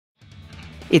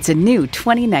It's a new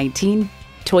 2019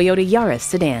 Toyota Yaris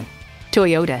Sedan.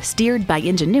 Toyota, steered by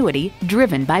ingenuity,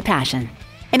 driven by passion.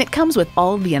 And it comes with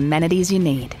all the amenities you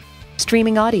need.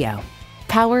 Streaming audio,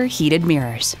 power heated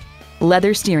mirrors,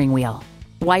 leather steering wheel,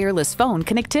 wireless phone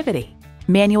connectivity,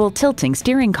 manual tilting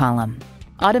steering column,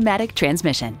 automatic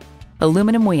transmission,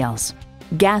 aluminum wheels,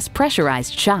 gas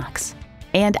pressurized shocks,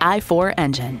 and i4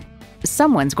 engine.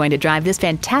 Someone's going to drive this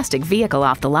fantastic vehicle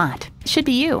off the lot. Should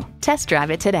be you. Test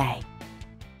drive it today.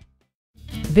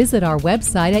 Visit our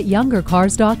website at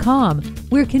youngercars.com.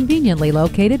 We're conveniently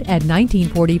located at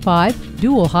 1945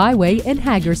 Dual Highway in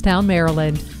Hagerstown,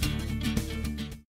 Maryland.